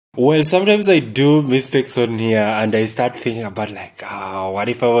Well, sometimes I do mistakes on here and I start thinking about like, what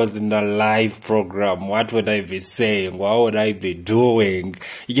if I was in a live program? What would I be saying? What would I be doing?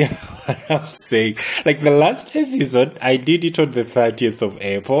 Yeah, what I'm saying. Like the last episode, I did it on the 30th of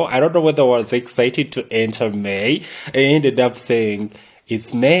April. I don't know whether I was excited to enter May. I ended up saying,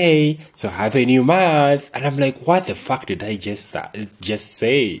 it's May, so happy new month. And I'm like, what the fuck did I just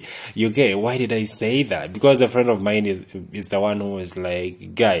say? You get, why did I say that? Because a friend of mine is the one who was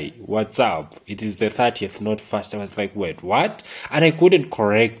like, guy, what's up? It is the 30th, not first. I was like, wait, what? And I couldn't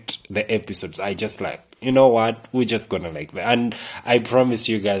correct the episodes. I just like, you know what? We're just gonna like that. And I promise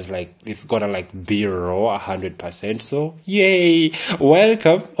you guys, like, it's gonna like be raw 100%. So, yay!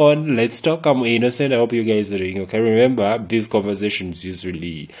 Welcome on Let's Talk. I'm Innocent. I hope you guys are doing okay. Remember, these conversations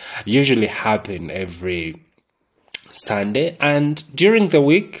usually happen every Sunday, and during the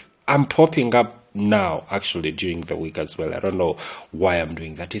week, I'm popping up now, actually, during the week as well. I don't know why I'm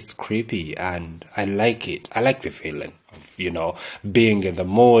doing that. It's creepy, and I like it. I like the feeling of, being in the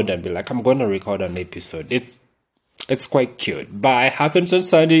mood and be like, I'm going to record an episode. It's quite cute, but it happens on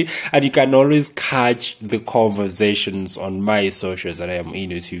Sunday, and you can always catch the conversations on my socials. And I am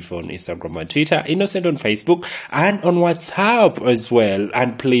Innocent on Instagram and Twitter, Innocent on Facebook, and on WhatsApp as well.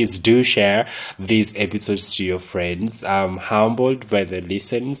 And please do share these episodes to your friends. I'm humbled by the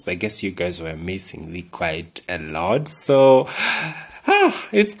listens. I guess you guys were missing me quite a lot, so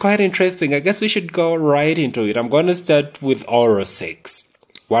it's quite interesting. I guess we should go right into it. I'm going to start with oral sex.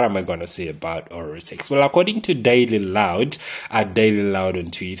 What am I going to say about oral sex? Well, according to Daily Loud, at Daily Loud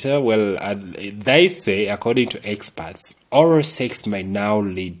on Twitter, they say, according to experts, oral sex may now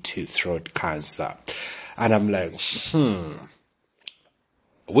lead to throat cancer. And I'm like,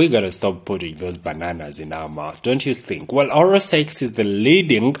 we gotta stop putting those bananas in our mouth, don't you think? Well, oral sex is the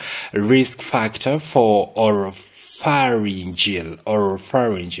leading risk factor for oropharyngeal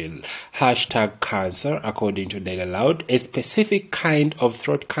 #cancer, according to Daily Loud. A specific kind of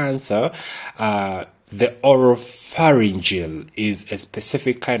throat cancer, the oropharyngeal is a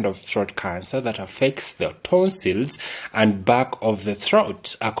specific kind of throat cancer that affects the tonsils and back of the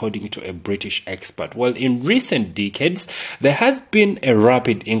throat, according to a British expert. Well, in recent decades, there has been a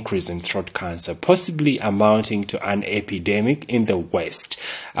rapid increase in throat cancer, possibly amounting to an epidemic in the West.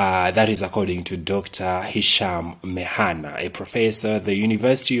 That is according to Dr. Hisham Mehana, a professor at the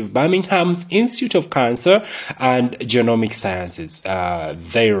University of Birmingham's Institute of Cancer and Genomic Sciences.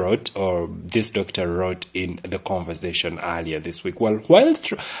 This doctor wrote in the conversation earlier this week. Well, while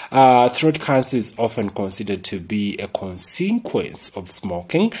throat cancer is often considered to be a consequence of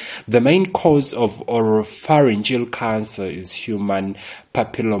smoking, the main cause of oropharyngeal cancer is human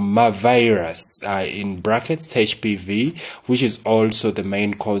papillomavirus, in brackets HPV, which is also the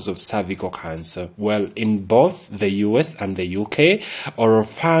main cause of cervical cancer. Well, in both the US and the UK,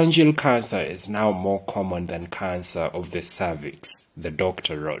 oropharyngeal cancer is now more common than cancer of the cervix, the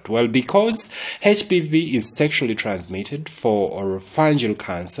doctor wrote. Well, because HPV is sexually transmitted for oropharyngeal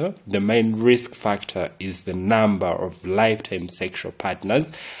cancer, the main risk factor is the number of lifetime sexual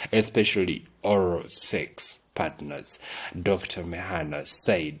partners, especially oral sex partners, Dr. Mehana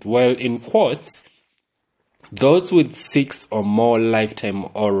said. Well, in quotes, those with 6 or more lifetime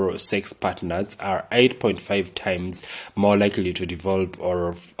oral sex partners are 8.5 times more likely to develop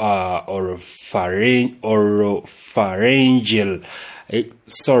oropharyngeal,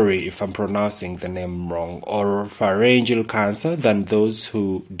 sorry if I'm pronouncing the name wrong, oropharyngeal cancer than those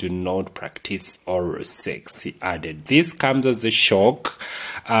who do not practice oral sex, he added. This comes as a shock,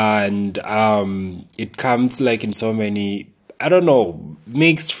 and it comes like in so many, I don't know,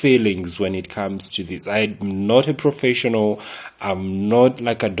 mixed feelings when it comes to this. I'm not a professional. I'm not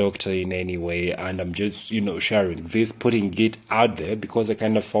like a doctor in any way. And I'm just, sharing this, putting it out there because I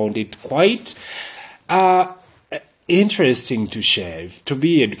kind of found it quite interesting to share, to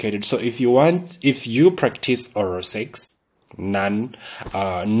be educated. So if you practice oral sex, no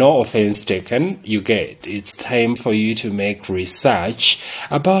offense taken, you get, it's time for you to make research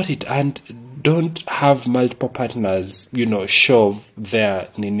about it, and don't have multiple partners, shove their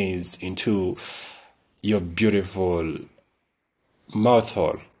knees into your beautiful mouth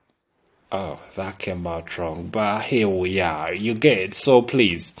hole. Oh, that came out wrong, but here we are. You get, so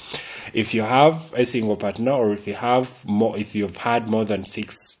please, if you have a single partner, or if you've had more than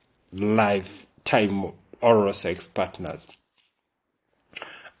 6 lifetime oral sex partners,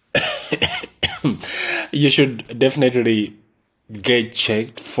 you should definitely get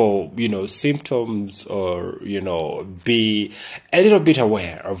checked for, symptoms, or, be a little bit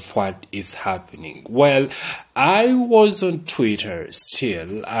aware of what is happening. Well, I was on Twitter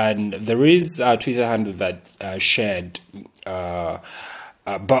still, and there is a Twitter handle that shared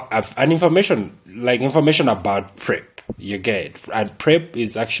an information like information about PrEP. You get, and PrEP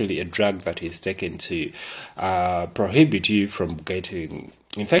is actually a drug that is taken to prohibit you from getting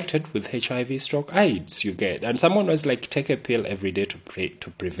infected with HIV stroke AIDS. You get, and someone was like, take a pill every day to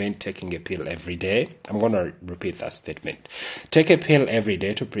prevent taking a pill every day. I'm gonna repeat that statement. Take a pill every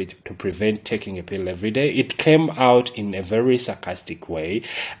day to prevent taking a pill every day. It came out in a very sarcastic way,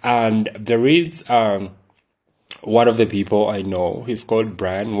 and there is one of the people I know, he's called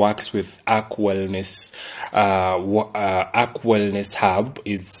Brian, works with Arc Wellness, Arc Wellness Hub.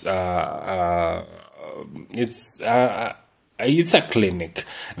 It's a clinic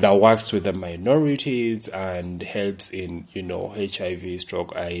that works with the minorities and helps in, HIV,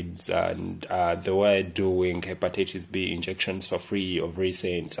 stroke, AIDS, and they were doing hepatitis B injections for free of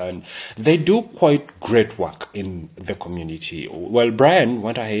recent, and they do quite great work in the community. Well, Brian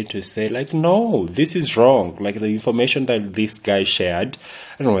went ahead to say, like, no, this is wrong. Like, the information that this guy shared,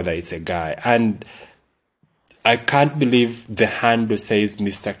 I don't know whether it's a guy, and I can't believe the handle says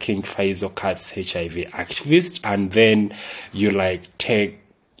Mr. King Faisal Katz HIV activist, and then you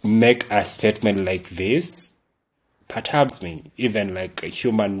make a statement like this. Perhaps me, even like a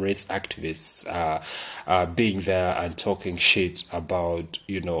human rights activists, being there and talking shit about,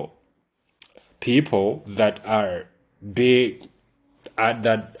 people that are being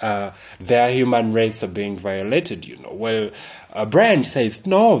that their human rights are being violated, Well, Brian says,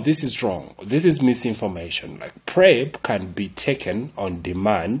 no, this is wrong. This is misinformation. Like, PrEP can be taken on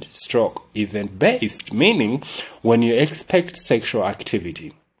demand, stroke event-based, meaning when you expect sexual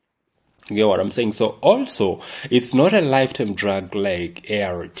activity. You get what I'm saying? So also, it's not a lifetime drug like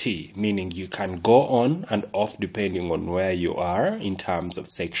ART, meaning you can go on and off depending on where you are in terms of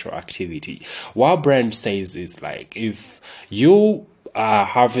sexual activity. What Brian says is like, if you are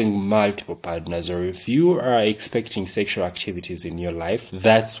having multiple partners, or if you are expecting sexual activities in your life,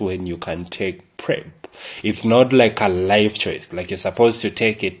 that's when you can take PrEP. It's not like a life choice, like you're supposed to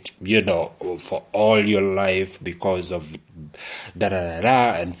take it, for all your life because of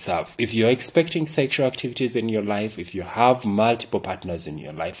and stuff. If you're expecting sexual activities in your life, if you have multiple partners in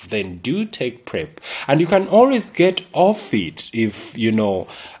your life, then do take PrEP. And you can always get off it if,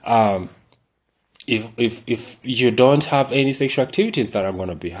 if you don't have any sexual activities that are going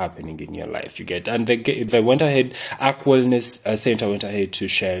to be happening in your life, you get. And they went ahead, Arc Wellness Center went ahead to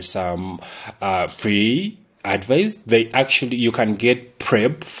share some free advice. You can get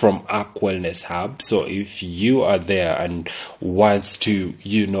PrEP from Arc Wellness Hub. So if you are there and wants to,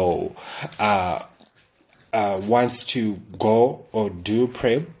 wants to go or do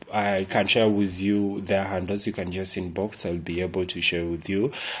PrEP, I can share with you their handles. You can just inbox. I'll be able to share with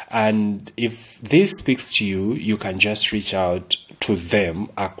you. And if this speaks to you, you can just reach out to them,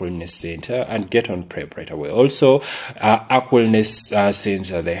 Arc Wellness Center, and get on PrEP right away. Also, Arc Wellness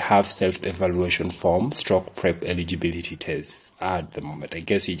Center, they have self-evaluation form, stroke PrEP eligibility tests at the moment. I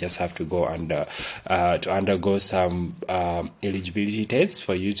guess you just have to go to undergo some eligibility tests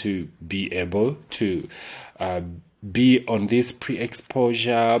for you to be able to be on this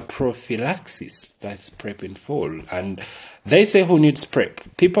pre-exposure prophylaxis. That's PrEP in full. And they say, who needs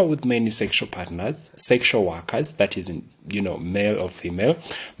PrEP? People with many sexual partners, sexual workers, that is, male or female,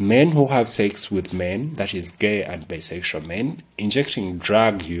 men who have sex with men, that is gay and bisexual men, injecting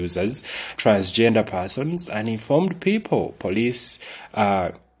drug users, transgender persons, uninformed people, police,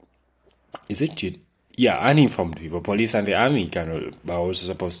 uninformed people. Police and the army are also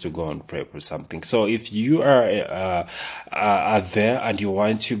supposed to go on PrEP or something. So if you are there and you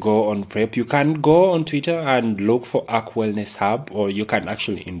want to go on PrEP, you can go on Twitter and look for Arc Wellness Hub, or you can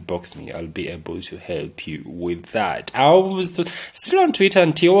actually inbox me. I'll be able to help you with that. I was still on Twitter,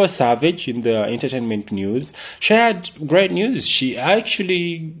 and Tioa Savage in the entertainment news shared great news. She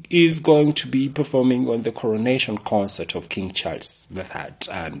actually is going to be performing on the coronation concert of King Charles III,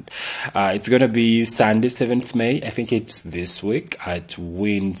 and it's going to be Sunday, 7th May. I think it's this week at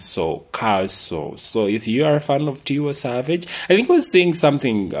Windsor Castle. So if you are a fan of Tiwa Savage, I think I was seeing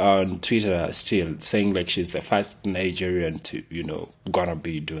something on Twitter still saying like she's the first Nigerian to, gonna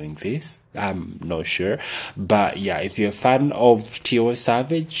be doing this. I'm not sure. But yeah, if you're a fan of Tiwa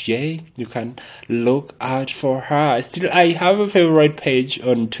Savage, you can look out for her. Still, I have a favorite page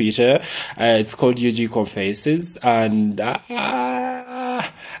on Twitter. It's called UG Confesses, and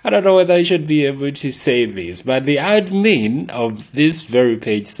I don't know whether I should be able to say this, but the admin of this very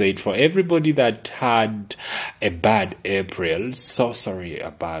page said, for everybody that had a bad April, so sorry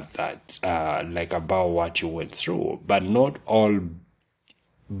about that, about what you went through, but not all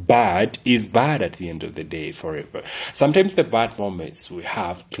bad is bad at the end of the day forever. Sometimes the bad moments we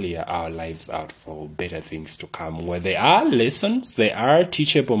have clear our lives out for better things to come, where they are lessons, they are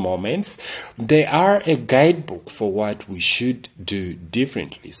teachable moments, they are a guidebook for what we should do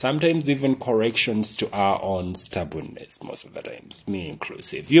differently. Sometimes even corrections to our own stubbornness, most of the times, me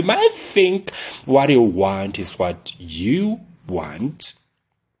inclusive. You might think what you want is what you want,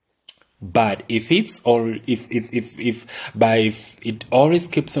 but if it's all, if it always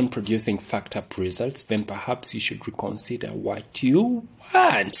keeps on producing fucked up results, then perhaps you should reconsider what you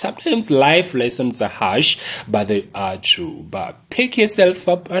want. Sometimes life lessons are harsh, but they are true. But pick yourself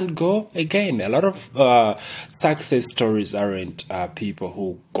up and go again. A lot of success stories aren't people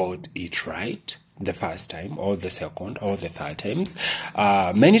who got it right the first time or the second or the third times.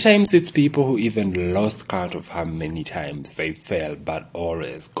 Many times it's people who even lost count of how many times they fell but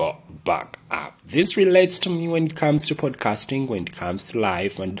always got back up. This relates to me when it comes to podcasting, when it comes to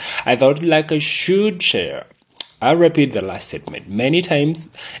life, and I thought like I should share. I'll repeat the last statement. Many times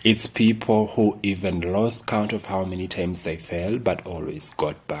it's people who even lost count of how many times they fell but always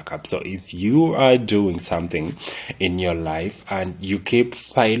got back up. So if you are doing something in your life and you keep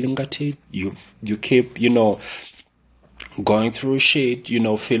failing at it, you keep, going through shit,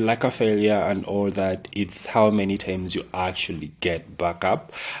 feel like a failure and all that, it's how many times you actually get back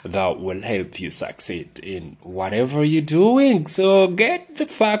up that will help you succeed in whatever you're doing. So get the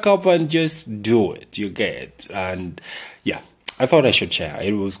fuck up and just do it, you get. And yeah, I thought I should share.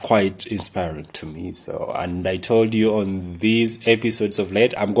 It was quite inspiring to me. So, and I told you on these episodes of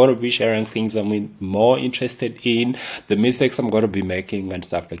late, I'm going to be sharing things I'm more interested in. The mistakes I'm going to be making and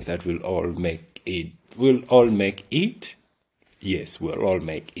stuff like that will all make it. Yes, we'll all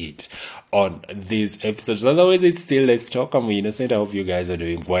make it on these episodes. Otherwise, it's still Let's Talk. I'm Innocent. I hope you guys are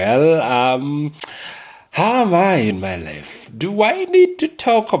doing well. How am I in my life? Do I need to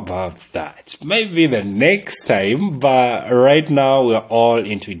talk about that? Maybe the next time, but right now we're all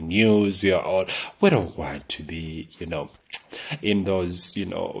into news. We don't want to be, in those,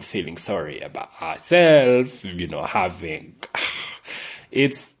 feeling sorry about ourselves, having,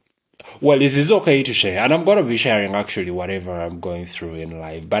 well, it is okay to share, and I'm going to be sharing actually whatever I'm going through in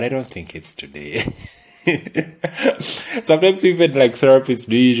life, but I don't think it's today. Sometimes even like therapists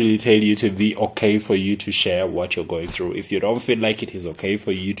do usually tell you to be okay for you to share what you're going through. If you don't feel like it is okay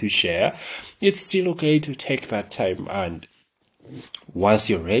for you to share, it's still okay to take that time, and once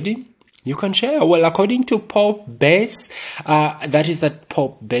you're ready, you can share. Well, according to Pop Base, that is that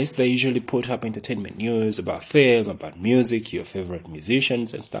Pop Base, they usually put up entertainment news about film, about music, your favorite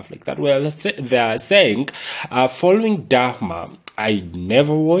musicians and stuff like that. Well, they're saying, following Dharma, I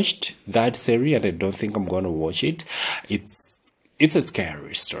never watched that series and I don't think I'm going to watch it. It's a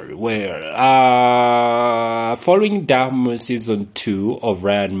scary story where, following Dharma season 2 of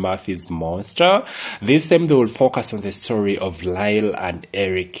Ryan Murphy's Monster, this time they will focus on the story of Lyle and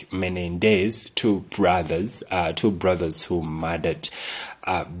Eric Menendez, two brothers who murdered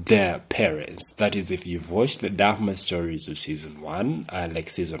their parents. That is, if you've watched the Dharma stories of season 1,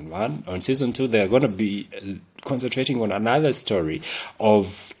 on season 2, they're going to be concentrating on another story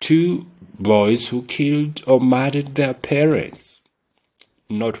of two boys who killed or murdered their parents.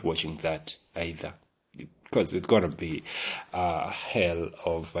 Not watching that either, because it's gonna be a hell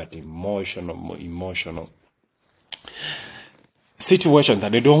of an emotional situation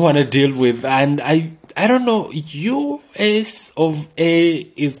that I don't want to deal with. And I don't know, US of A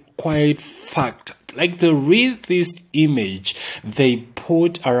is quite fucked up. Like the racist image they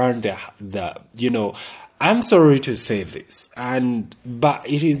put around the I'm sorry to say this, but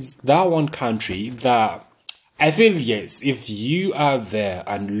it is that one country that I feel, yes, if you are there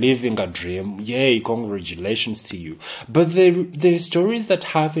and living a dream, yay, congratulations to you. But the stories that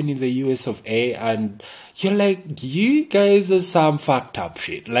happen in the US of A, and you're like, you guys are some fucked up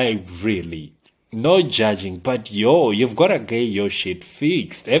shit. Like, really. No judging, but you've got to get your shit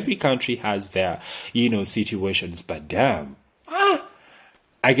fixed. Every country has their, situations, but damn.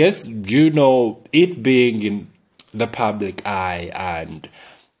 I guess, it being in the public eye and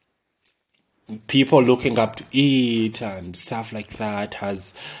people looking up to it and stuff like that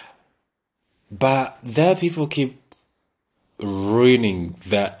but there people keep ruining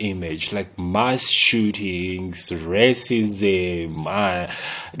their image, like mass shootings, racism,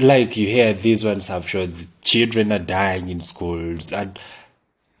 like you hear these ones have shown children are dying in schools, and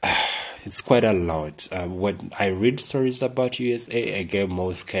it's quite a lot. When I read stories about USA, I get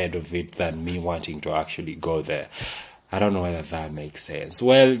more scared of it than me wanting to actually go there. I don't know whether that makes sense.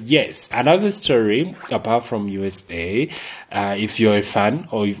 Well, yes, another story apart from USA, if you're a fan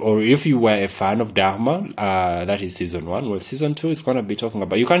or if you were a fan of Dharma, that is season 1. Well, season 2 is going to be talking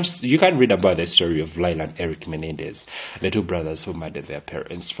about, you can read about the story of Lila and Eric Menendez, the two brothers who murdered their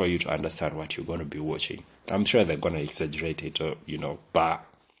parents, for you to understand what you're going to be watching. I'm sure they're going to exaggerate it, or, but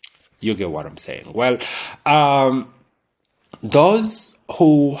you get what I'm saying. Well, those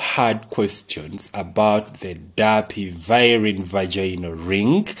who had questions about the Dapivirine vaginal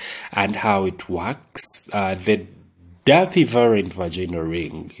ring and how it works, the Dapivirine vaginal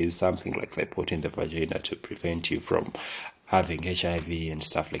ring is something like they put in the vagina to prevent you from having HIV and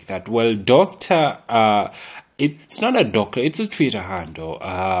stuff like that. Well, it's not a doctor, it's a Twitter handle.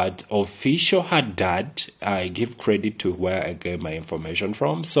 Official Haddad, I give credit to where I get my information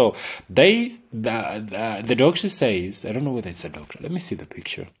from. So the doctor says, I don't know whether it's a doctor. Let me see the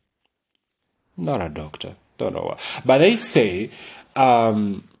picture. Not a doctor. Don't know. But they say,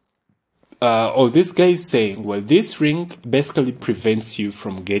 this guy is saying, well, this ring basically prevents you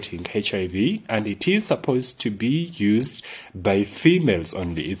from getting HIV, and it is supposed to be used by females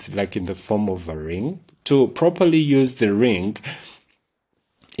only. It's like in the form of a ring. To properly use the ring,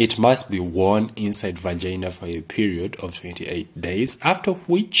 it must be worn inside vagina for a period of 28 days, after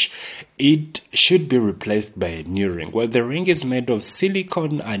which it should be replaced by a new ring. Well, the ring is made of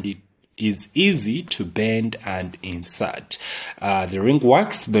silicone and it is easy to bend and insert. The ring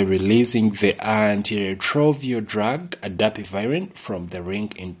works by releasing the antiretroviral drug dapivirine from the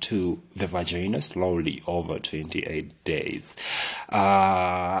ring into the vagina slowly over 28 days.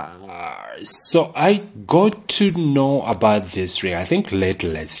 So I got to know about this ring, I think late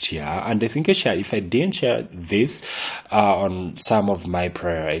last year, and I think if I didn't share this on some of my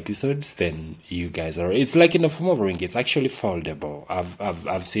prior episodes, then you guys are. It's like in the form of a ring. It's actually foldable.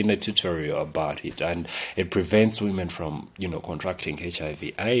 I've seen a tutorial about it, and it prevents women from contracting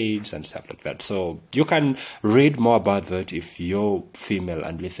HIV/AIDS and stuff like that. So you can read more about that if you're female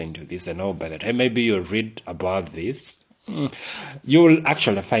and listen to this, and by the time maybe you'll read about this, you'll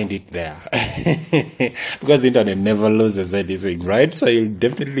actually find it there because the internet never loses anything, right? So you'll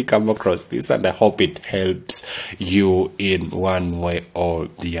definitely come across this, and I hope it helps you in one way or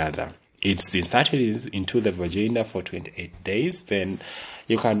the other. It's inserted into the vagina for 28 days, then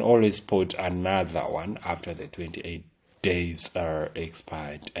you can always put another one after the 28 days are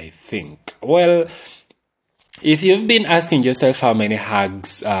expired, I think. Well, if you've been asking yourself how many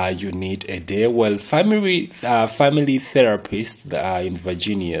hugs you need a day, well, family therapists in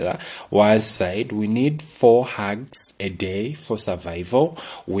Virginia once said we need 4 hugs a day for survival,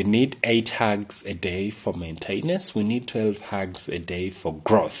 we need 8 hugs a day for maintenance, we need 12 hugs a day for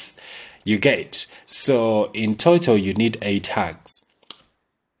growth. You get? So in total, you need 8 hugs.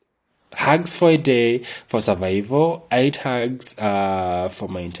 Hugs for a day for survival, 8 hugs for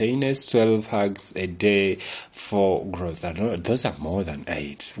maintenance, 12 hugs a day for growth. I don't know, those are more than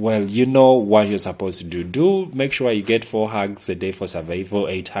 8. Well, you know what you're supposed to do. Make sure you get 4 hugs a day for survival,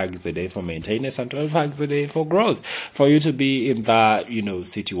 8 hugs a day for maintenance, and 12 hugs a day for growth, for you to be in that,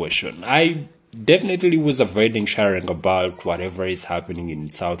 situation. I definitely was avoiding sharing about whatever is happening in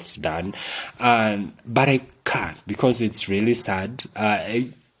South Sudan, but I can't, because it's really sad.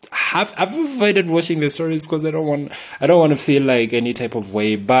 I've avoided watching the stories because I don't want to feel like any type of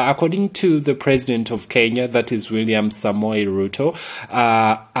way. But according to the president of Kenya, that is William Samoei Ruto,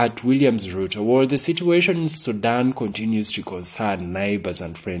 at Williams Ruto, well, the situation in Sudan continues to concern neighbors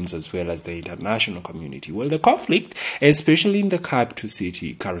and friends as well as the international community. Well, the conflict, especially in the capital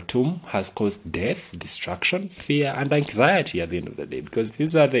city, Khartoum, has caused death, destruction, fear, and anxiety at the end of the day, because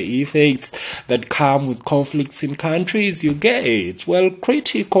these are the effects that come with conflicts in countries. You get it. Well,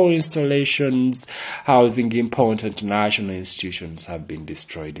 critical installations housing important national institutions have been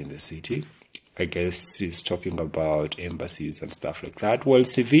destroyed in the city. I guess he's talking about embassies and stuff like that. Well,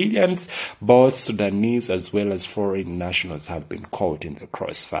 civilians, both Sudanese as well as foreign nationals, have been caught in the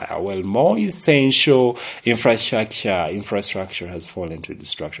crossfire. Well, more essential infrastructure has fallen to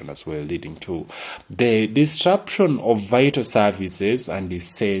destruction as well, leading to the disruption of vital services and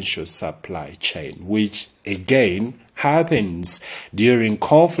essential supply chain, which again happens during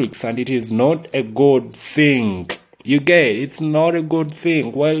conflicts, and it is not a good thing. You get it? It's not a good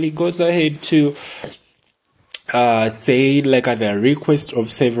thing. Well, he goes ahead to say, like, at the request of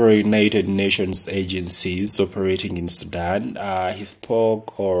several United Nations agencies operating in Sudan, he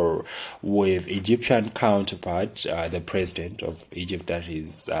spoke with Egyptian counterpart, the president of Egypt, that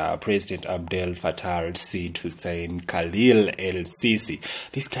is President Abdel Fattah al-Sisi Hussein Khalil el-Sisi.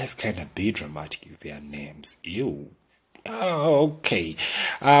 These guys kind of be dramatic with their names. Ew. Okay.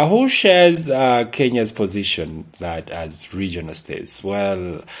 Who shares Kenya's position that as regional states?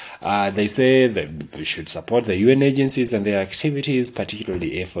 Well, they say that we should support the UN agencies and their activities,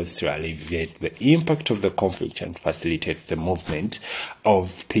 particularly efforts to alleviate the impact of the conflict and facilitate the movement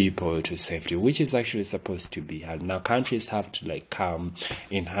of people to safety, which is actually supposed to be held. Now, countries have to like come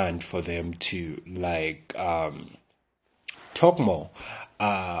in hand for them to like talk more,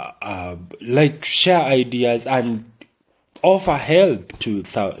 like share ideas and offer help to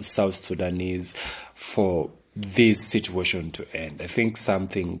South Sudanese for this situation to end. I think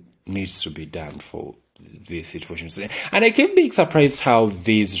something needs to be done for these situations. And I keep being surprised how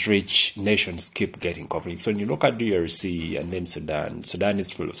these rich nations keep getting conflicts. When you look at DRC and then Sudan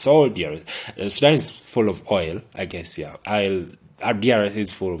is full of salt, Sudan is full of oil, I guess, yeah. DRC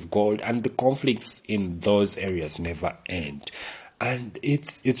is full of gold, and the conflicts in those areas never end. And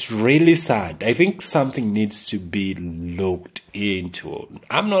it's really sad. I think something needs to be looked into.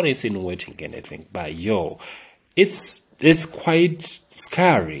 I'm not insinuating anything, but it's quite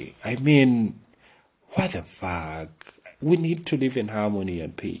scary. I mean, what the fuck? We need to live in harmony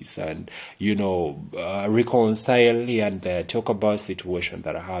and peace, and reconcile here and there, talk about situations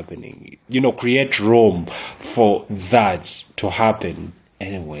that are happening. Create room for that to happen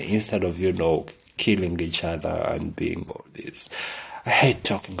anyway, instead of killing each other and being all this. I hate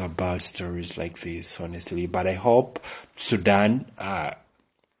talking about stories like this, honestly, but I hope Sudan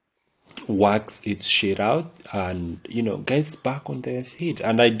works its shit out and, gets back on their feet.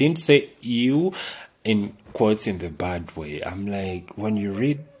 And I didn't say you in quotes in the bad way. I'm like, when you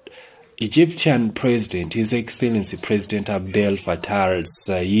read Egyptian President, His Excellency President Abdel Fattah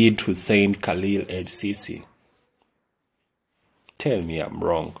Said Hussein Khalil el-Sisi, tell me I'm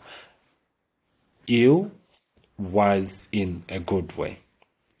wrong. You was in a good way.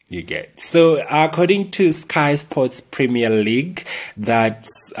 You get. So, according to Sky Sports Premier League,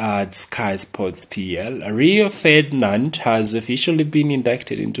 that's Sky Sports PL, Rio Ferdinand has officially been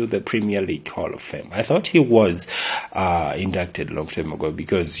inducted into the Premier League Hall of Fame. I thought he was inducted a long time ago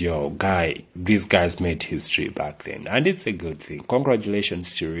because these guys made history back then. And it's a good thing.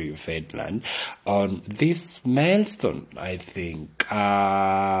 Congratulations to Rio Ferdinand on this milestone, I think.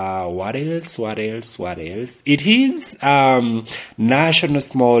 What else? It is National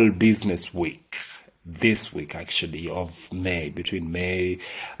Small Business Week this week, actually, of May, between May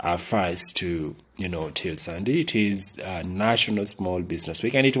 1st to till Sunday. It is National Small Business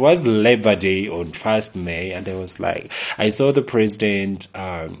Week, and it was Labor Day on 1st May, and I saw the president,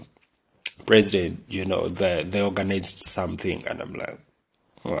 they organized something, and I'm like,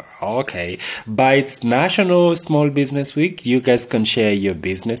 well, okay, but it's National Small Business Week. You guys can share your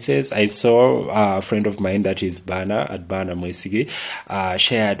businesses. I saw a friend of mine that is Bana at Bana Mwesigi,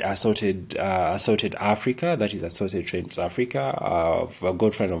 shared Assorted Africa, that is Assorted Trends Africa, of a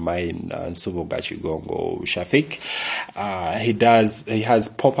good friend of mine, Nsubo Bachigongo Shafik. He has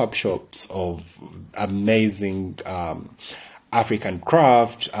pop-up shops of amazing, African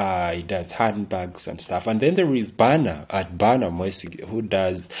craft, he does handbags and stuff. And then there is Bana at Bana Mwesigi, who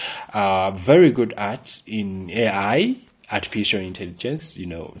does very good art in AI, artificial intelligence,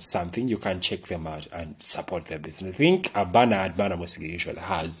 something. You can check them out and support their business. I think Bana at Bana Mwesigi usually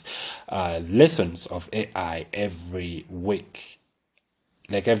has lessons of AI every week.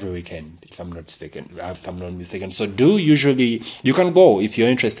 Like every weekend, if I'm not mistaken. So you can go if you're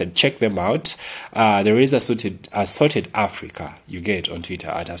interested, check them out. There is Assorted Africa, you get on Twitter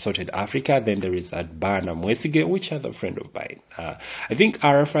at Assorted Africa. Then there is at Bana Mwesige, which other friend of mine. I think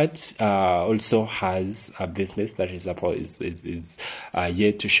Arafat also has a business that is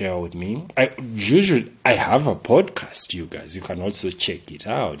yet to share with me. I have a podcast, you guys. You can also check it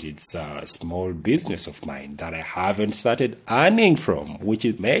out. It's a small business of mine that I haven't started earning from, which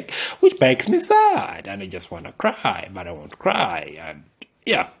makes me sad, and I just want to cry, but I won't cry. And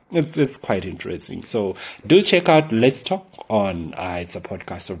yeah, it's quite interesting. So do check out Let's Talk on it's a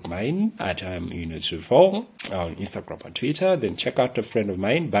podcast of mine at Unit24 on Instagram and Twitter. Then check out a friend of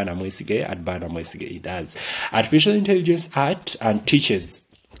mine, Bana Mwesige, at Bana Mwesige. He does artificial intelligence art and teaches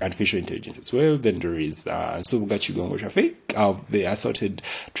artificial intelligence as well. Then there is Subuga Chigongo Shafik of the Assorted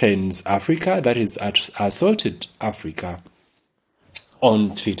Trends Africa, that is at Assorted Africa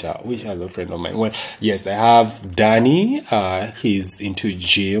on Twitter, which has a friend of mine. Well, yes, I have Danny. He's into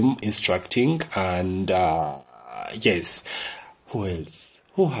gym instructing, and yes, who else?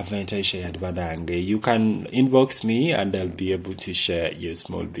 Who haven't I shared Badange? You can inbox me, and I'll be able to share your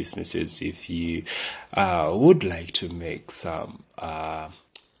small businesses if you would like to make some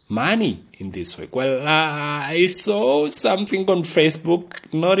money in this week? Well, I saw something on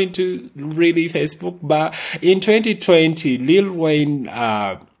Facebook, not into really Facebook, but in 2020, Lil Wayne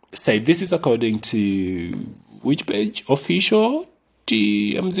said, this is according to which page? Official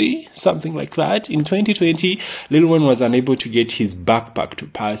TMZ, something like that. In 2020, Lil Wayne was unable to get his backpack to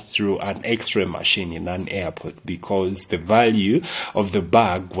pass through an X-ray machine in an airport because the value of the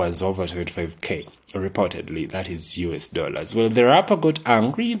bag was over 25K. Reportedly, that is US dollars. Well, the rapper got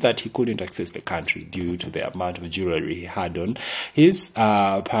angry that he couldn't access the country due to the amount of jewelry he had on his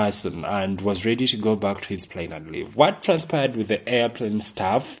person and was ready to go back to his plane and leave. What transpired with the airplane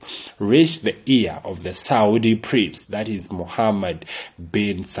staff reached the ear of the Saudi prince, that is Mohammed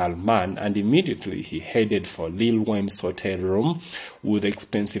bin Salman, and immediately he headed for Lil Wayne's hotel room with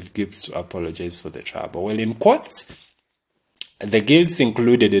expensive gifts to apologize for the trouble. Well, in quotes, the gifts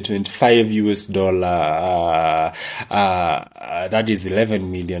included a 25 US dollar, that is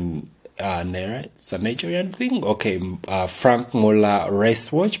 11 million naira. It's a Nigerian thing. Okay, Frank Muller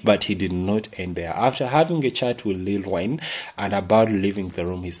wristwatch, but he did not end there. After having a chat with Lil Wayne and about leaving the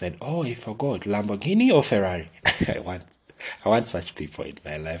room, he said, "Oh, I forgot, Lamborghini or Ferrari?" I want such people in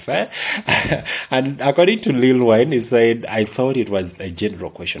my life, eh? And according to Lil Wayne, he said, "I thought it was a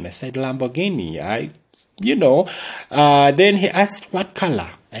general question. I said, Lamborghini, then he asked, what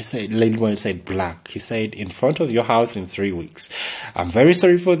color? I said, Lil Wayne said, black. He said, in front of your house in 3 weeks. I'm very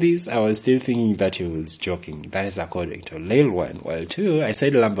sorry for this. I was still thinking that he was joking. That is according to Lil Wayne. Well, too, I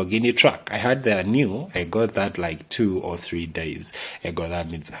said Lamborghini truck. I heard they are new. I got that like 2 or 3 days ago. That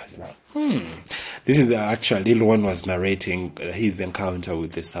means I was like, This is actually Lil Wayne was narrating his encounter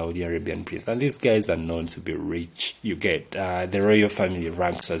with the Saudi Arabian prince. And these guys are known to be rich. You get the royal family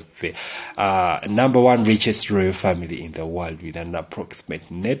ranks as the number 1 richest royal family in the world with an approximate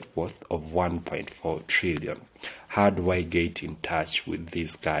net worth of 1.4 trillion. How do I get in touch with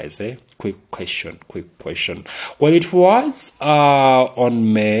these guys? Quick question. Well, it was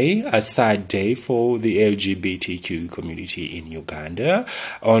on May, a sad day for the LGBTQ community in Uganda.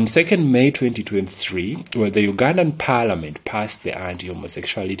 On 2nd May 2023, where the Ugandan Parliament passed the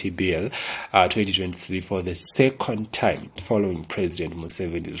Anti-Homosexuality Bill 2023 for the second time, following President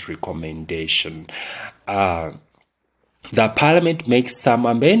Museveni's recommendation. The Parliament makes some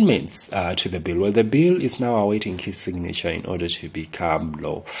amendments to the bill. Well, the bill is now awaiting his signature in order to become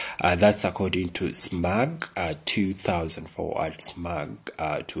law. That's according to SMAG 2004 at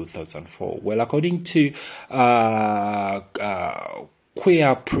SMAG 2004. Well, according to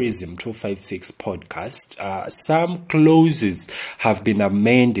Queer Prism 256 podcast, some clauses have been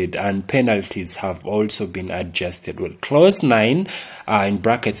amended and penalties have also been adjusted. Well, clause 9, in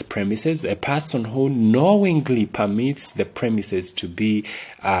brackets premises, a person who knowingly permits the premises to be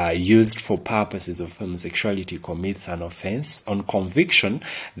used for purposes of homosexuality commits an offense. On conviction,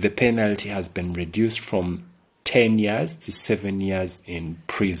 the penalty has been reduced from 10 years to 7 years in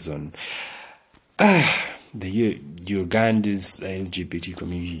prison. The Uganda's LGBT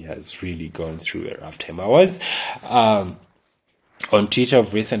community has really gone through a rough time. I was on Twitter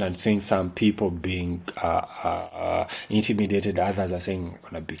of recent and seeing some people being intimidated. Others are saying they're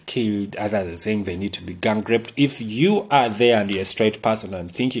going to be killed. Others are saying they need to be gang raped. If you are there and you're a straight person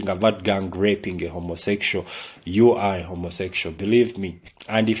and thinking about gang raping a homosexual, you are a homosexual. Believe me.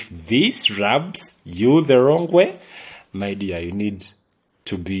 And if this rubs you the wrong way, my dear, you need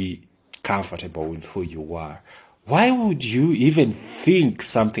to be comfortable with who you are. Why would you even think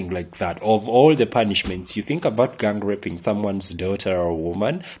something like that? Of all the punishments, you think about gang raping someone's daughter or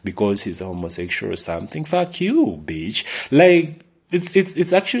woman because he's a homosexual or something? Fuck you, bitch. Like,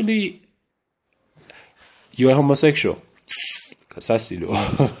 it's actually, you're a homosexual. Kasasido.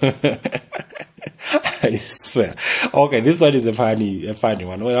 I swear. Okay, this one is a funny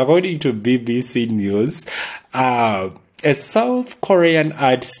one. Well, according to BBC News, a South Korean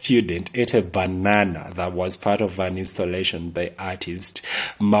art student ate a banana that was part of an installation by artist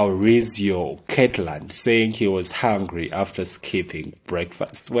Mauricio Ketland, saying he was hungry after skipping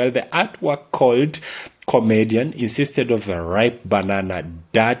breakfast. Well, the artwork, called Comedian, insisted of a ripe banana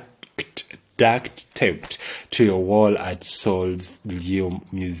duct taped to a wall at Seoul's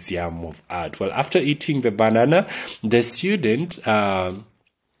Museum of Art. Well, after eating the banana, the student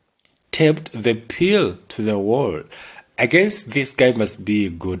taped the peel to the wall. I guess this guy must be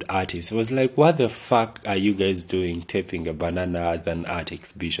a good artist. It was like, what the fuck are you guys doing taping a banana as an art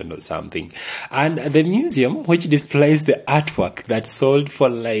exhibition or something? And the museum, which displays the artwork that sold for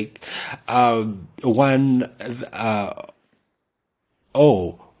like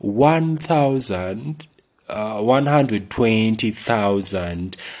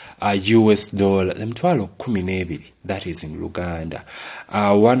 120,000 US dollar, emitwalo 12, that is in Uganda,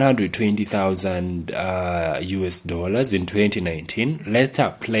 120,000 US dollars in 2019,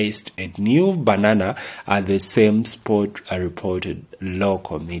 later placed a new banana at the same spot, reported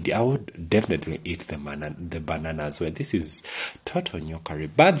local media. I would definitely eat the banana as well. This is total nyokari.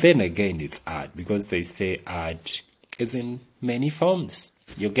 But then again, it's art, because they say art is in many forms.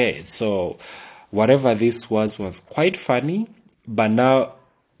 You get it? So whatever this was quite funny, but now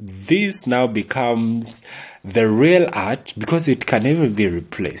this now becomes the real art, because it can never be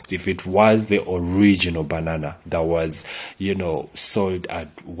replaced. If it was the original banana that was, sold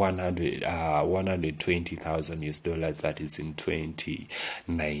at 120,000 US dollars, that is in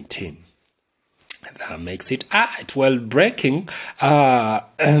 2019. That makes it art. Well, breaking, there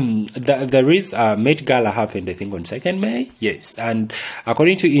is a Met Gala happened, I think, on 2nd May. Yes. And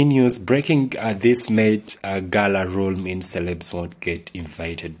according to E-News, breaking this Met Gala rule means celebs won't get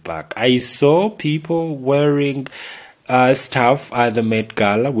invited back. I saw people wearing stuff at the Met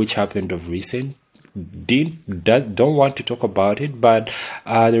Gala, which happened of recent. Don't want to talk about it, but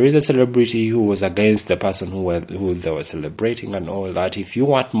there is a celebrity who was against the person who they were celebrating and all that. If you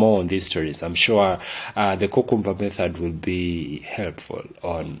want more on these stories, I'm sure the cucumber method will be helpful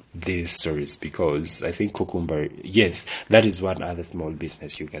on these stories, because I think cucumber, yes, that is one other small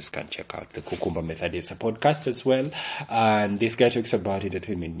business you guys can check out. The cucumber method is a podcast as well, and this guy talks about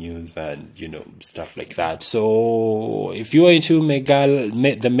entertainment news and stuff like that. So if you are into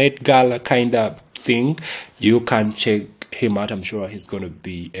the Met Gala kind of thing, you can check him out. I'm sure he's going to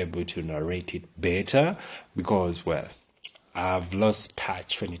be able to narrate it better, because, well, I've lost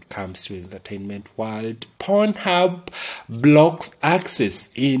touch when it comes to entertainment world. Pornhub blocks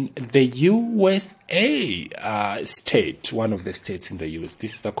access in the USA state, one of the states in the US.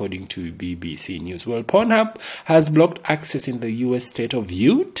 This is according to BBC News. Well, Pornhub has blocked access in the US state of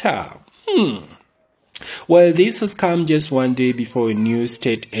Utah. Well, this has come just one day before a new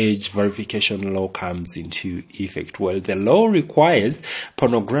state age verification law comes into effect. Well, the law requires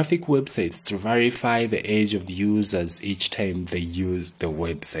pornographic websites to verify the age of users each time they use the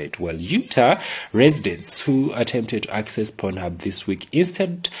website. Well, Utah residents who attempted to access Pornhub this week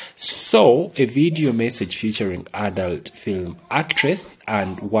instead saw a video message featuring adult film actress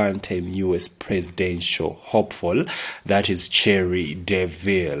and one-time US presidential hopeful, that is Cherry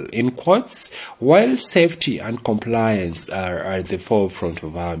DeVille. In quotes, while safety and compliance are at the forefront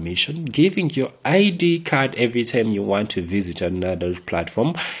of our mission, giving your ID card every time you want to visit another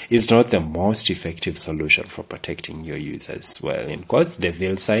platform is not the most effective solution for protecting your users. Well, in quotes,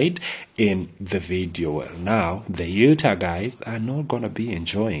 DeVille said in the video. Well, now the Utah guys are not going to be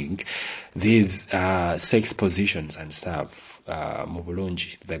enjoying these sex positions and stuff.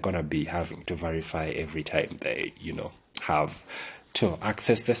 Mubulunji, they're going to be having to verify every time they, have to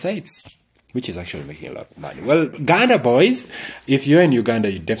access the sites, which is actually making a lot of money. Well, Uganda boys, if you're in Uganda,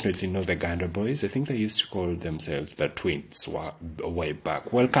 you definitely know the Uganda boys. I think they used to call themselves the twins way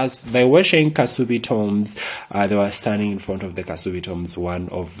back. Well, because they were sharing Kasubi tombs, they were standing in front of the Kasubi tombs, one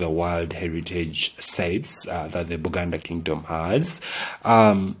of the World Heritage sites that the Buganda Kingdom has.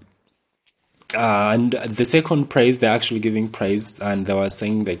 And the second praise, they're actually giving praise, and they were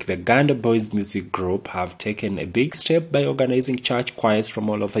saying like the Uganda Boys Music Group have taken a big step by organizing church choirs from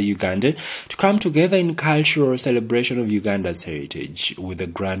all over Uganda to come together in cultural celebration of Uganda's heritage, with a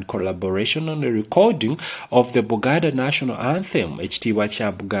grand collaboration on the recording of the Buganda national anthem, Ekitiibwa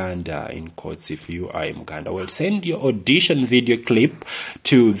kya Buganda, in quotes, if you are in Uganda. Well, send your audition video clip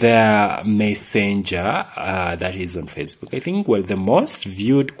to their messenger, that is on Facebook. I think, well, the most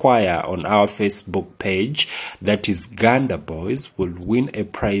viewed choir on our Facebook page, that is Uganda Boys, will win a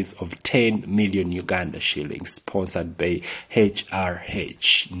prize of 10 million Uganda shillings, sponsored by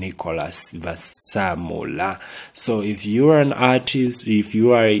HRH Nicholas Vasamula. So if you are an artist, if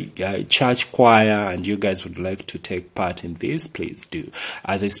you are a church choir and you guys would like to take part in this, please do.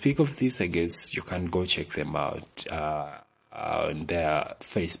 As I speak of this, I guess you can go check them out on their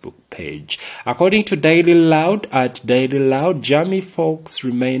Facebook page. According to Daily Loud, Jamie Foxx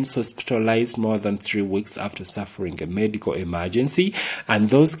remains hospitalized more than 3 weeks after suffering a medical emergency, and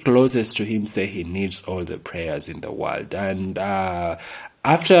those closest to him say he needs all the prayers in the world. And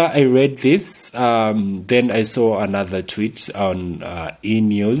after I read this, then I saw another tweet on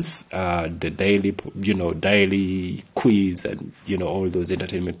E-News, the daily quiz and, all those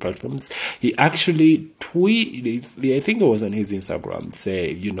entertainment platforms. He actually tweeted, I think it was on his Instagram,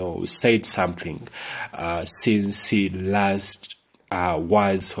 said something since he last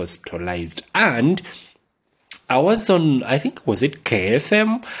was hospitalized. And I was on, I think, was it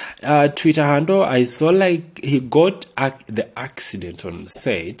KFM Twitter handle? I saw like he got the accident on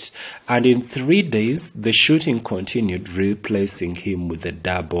set, and in 3 days, the shooting continued, replacing him with a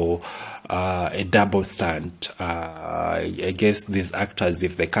double stunt. I guess these actors,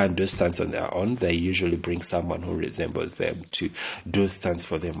 if they can't do stunts on their own, they usually bring someone who resembles them to do stunts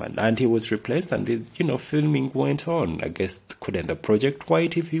for them. And he was replaced, and filming went on. I guess couldn't the project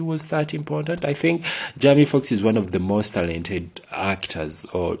wait if he was that important? I think Jamie Foxx is one of the most talented actors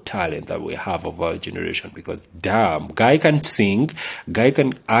or talent that we have of our generation, because damn, guy can sing, guy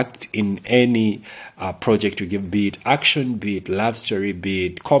can act in any project you give, be it action, be it love story, be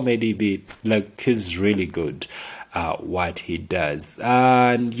it comedy, be it, like, he's really good what he does.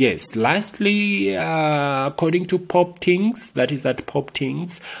 And yes, lastly, according to Pop Things, that is at Pop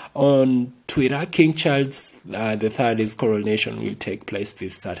Things on Twitter, King Charles III's coronation will take place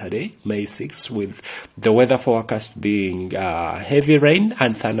this Saturday, May 6th, with the weather forecast being heavy rain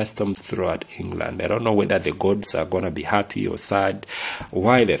and thunderstorms throughout England. I don't know whether the gods are going to be happy or sad.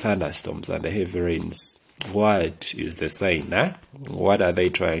 Why the thunderstorms and the heavy rains? What is the sign, huh? What are they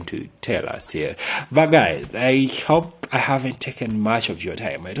trying to tell us here? But guys, I hope I haven't taken much of your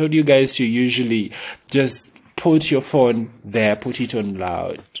time. I told you guys to usually just put your phone there, put it on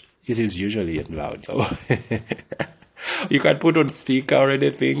loud. It is usually on loud though. You can put on speaker or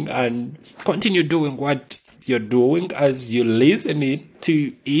anything and continue doing what you're doing as you listen it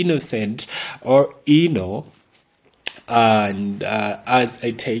to Innocent or Eno. And as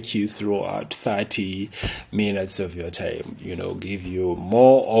I take you throughout 30 minutes of your time, give you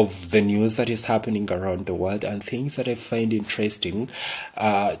more of the news that is happening around the world and things that I find interesting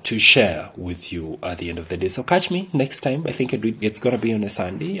to share with you at the end of the day. So catch me next time. I think it's going to be on a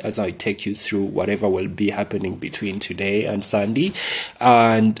Sunday as I take you through whatever will be happening between today and Sunday,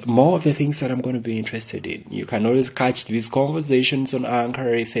 and more of the things that I'm going to be interested in. You can always catch these conversations on Anchor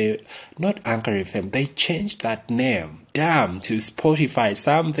FM. Not Anchor FM. They changed that name. Damn, to Spotify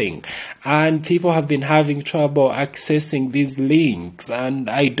something, and people have been having trouble accessing these links, and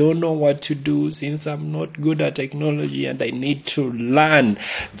I don't know what to do since I'm not good at technology and I need to learn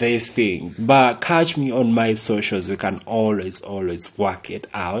this thing. But catch me on my socials. We can always work it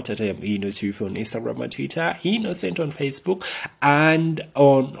out. I am Eno2 on Instagram and Twitter, Innocent on Facebook, and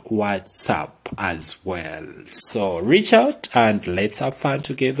on WhatsApp as well. So reach out and let's have fun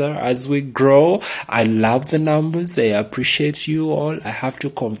together as we grow. I love the numbers. I appreciate you all. I have to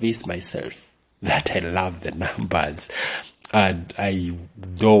convince myself that I love the numbers, and I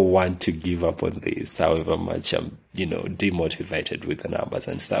don't want to give up on this, however much I'm demotivated with the numbers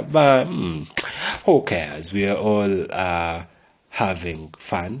and stuff. But who cares? We are all having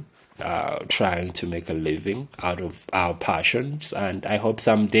fun, trying to make a living out of our passions, and I hope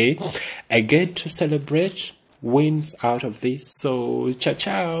someday I get to celebrate wins out of this. So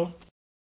ciao.